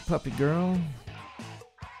you, puppy girl.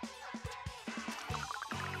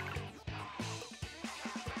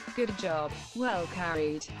 Good job. Well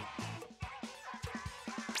carried.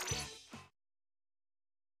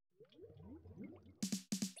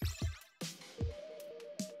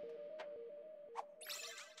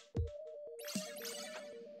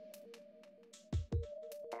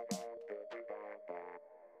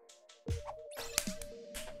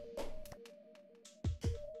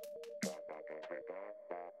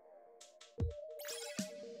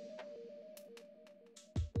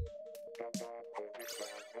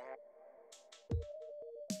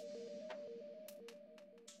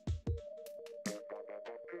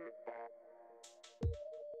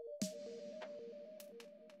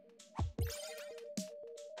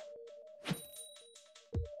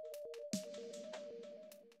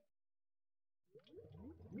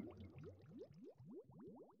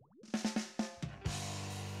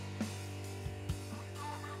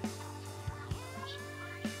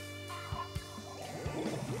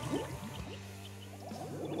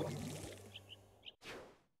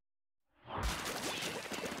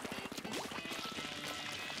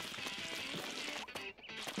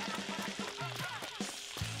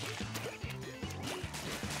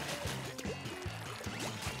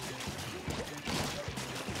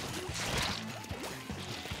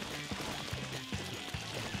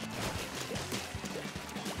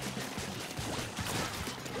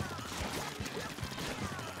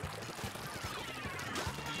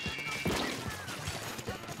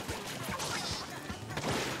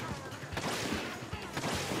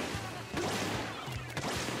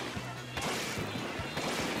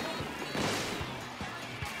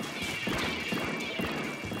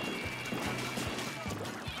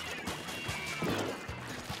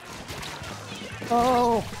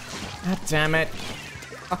 Oh! God damn it.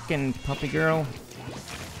 Fucking puppy girl.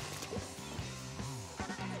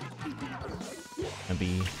 Gonna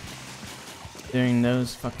be doing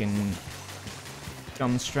those fucking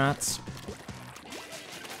dumb strats.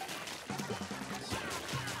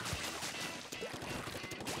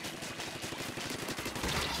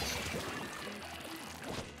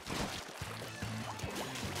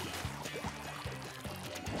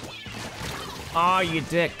 Aw, you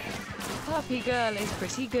dick. Puppy girl is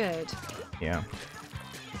pretty good. Yeah.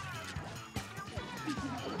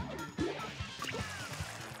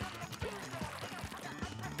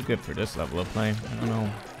 good for this level of play. I don't know.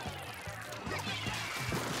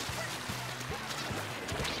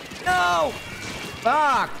 No!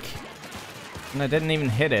 Fuck! And I didn't even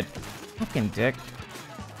hit it. Fucking dick.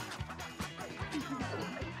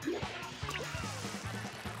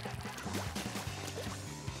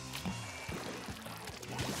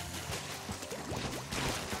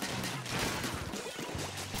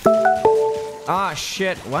 Ah,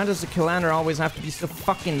 shit. Why does the Killander always have to be so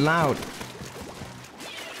fucking loud?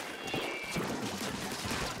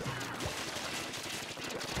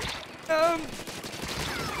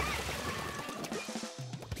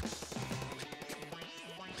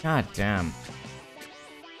 God damn.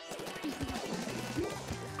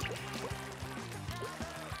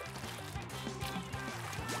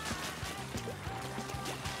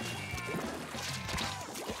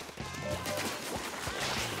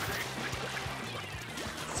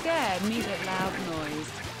 Scared me, that loud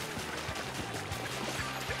noise.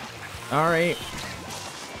 Alright.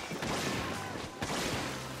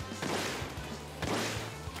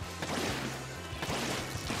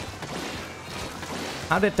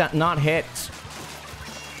 How did that not hit?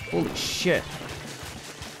 Holy shit.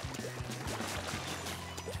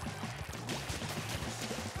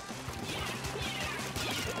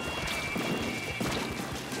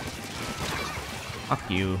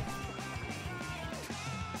 Fuck you.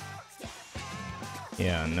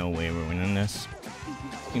 Yeah, no way we're winning this.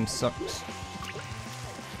 Team sucks.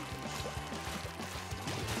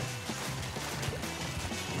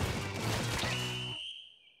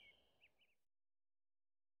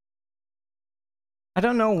 I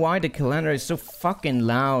don't know why the calendar is so fucking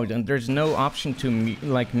loud and there's no option to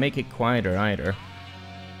like make it quieter either.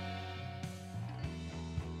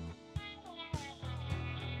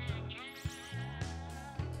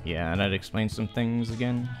 Yeah, that explains some things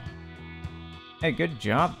again. Hey, good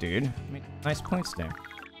job, dude. Made nice points there.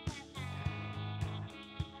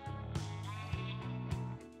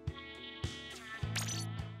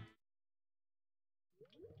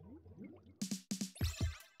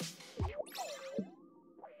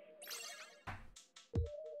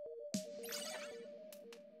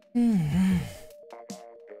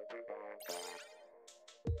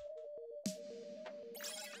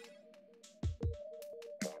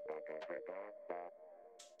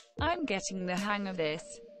 I'm getting the hang of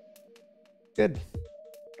this. Good.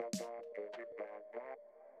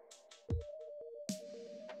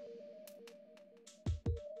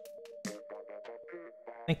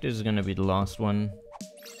 I think this is gonna be the last one.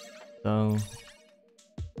 So...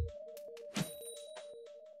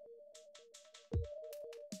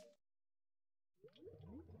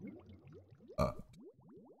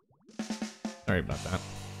 Sorry about that.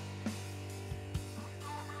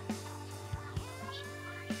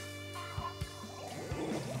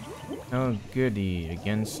 Oh goody,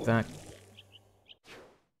 against that.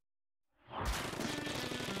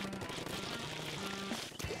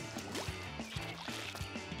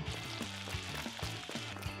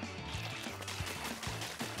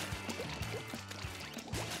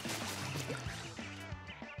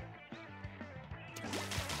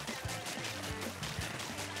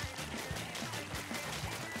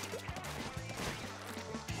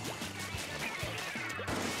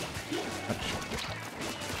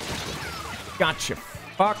 Gotcha.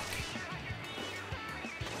 Fuck.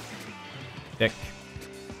 Dick.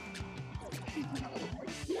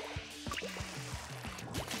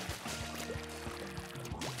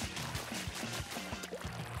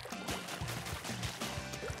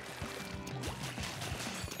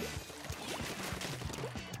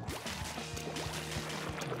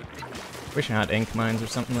 Wish I had ink mines or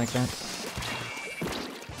something like that.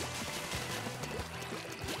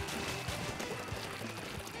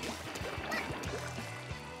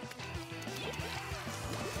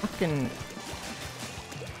 Fucking...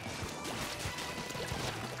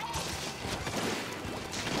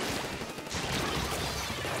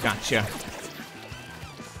 Gotcha.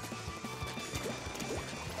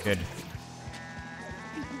 Good.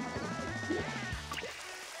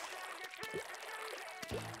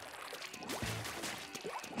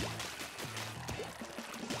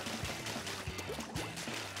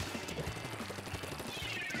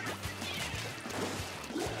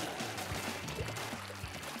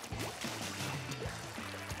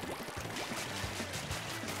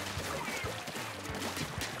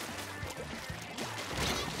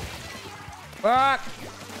 Fuck!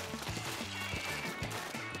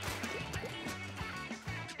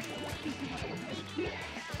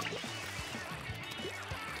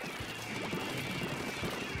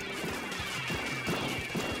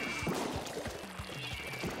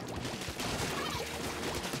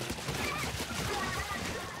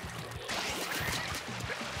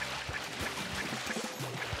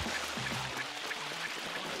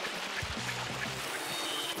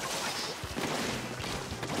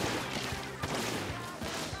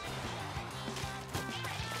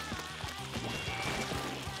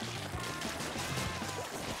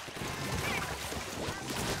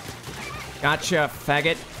 Gotcha,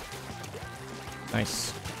 faggot.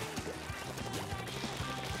 Nice.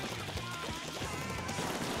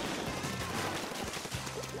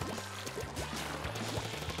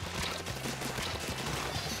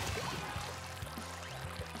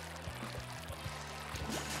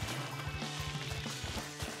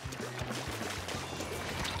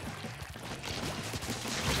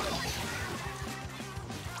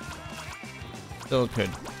 Still could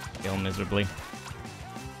fail miserably.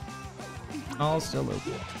 All still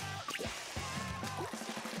okay.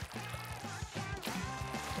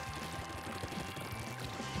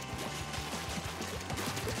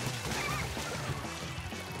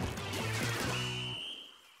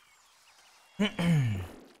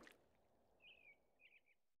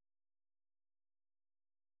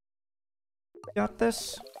 Got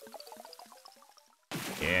this?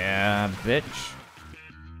 Yeah, bitch.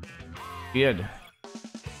 Good.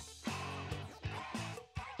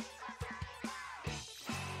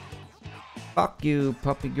 Fuck you,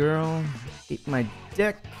 puppy girl. Eat my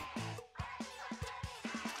dick.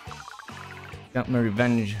 Got my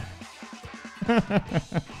revenge.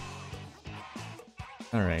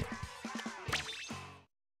 Alright.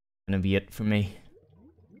 Gonna be it for me.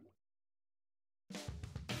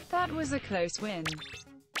 That was a close win.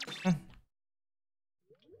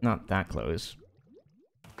 Not that close.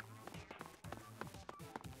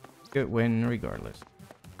 Good win regardless.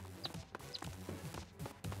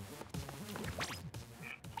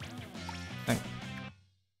 Thank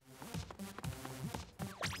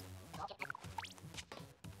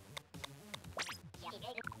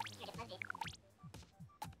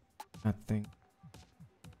that thing.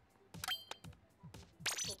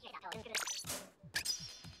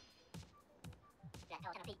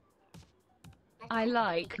 I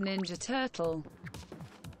like Ninja Turtle.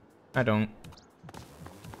 I don't.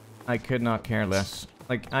 I could not care less.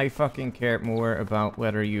 Like, I fucking care more about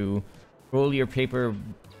whether you roll your paper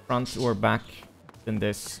front or back than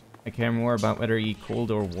this. I care more about whether you eat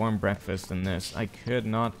cold or warm breakfast than this. I could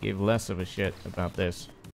not give less of a shit about this.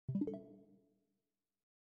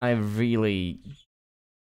 I really...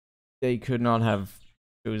 They could not have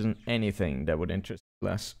chosen anything that would interest me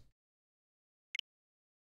less.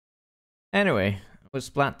 Anyway, it was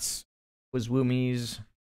Splats, it was Woomies.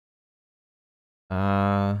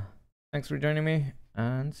 Thanks for joining me,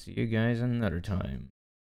 and see you guys another time.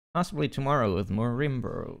 Possibly tomorrow with more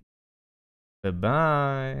Rimworld.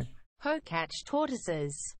 Bye-bye. Ho catch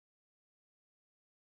tortoises.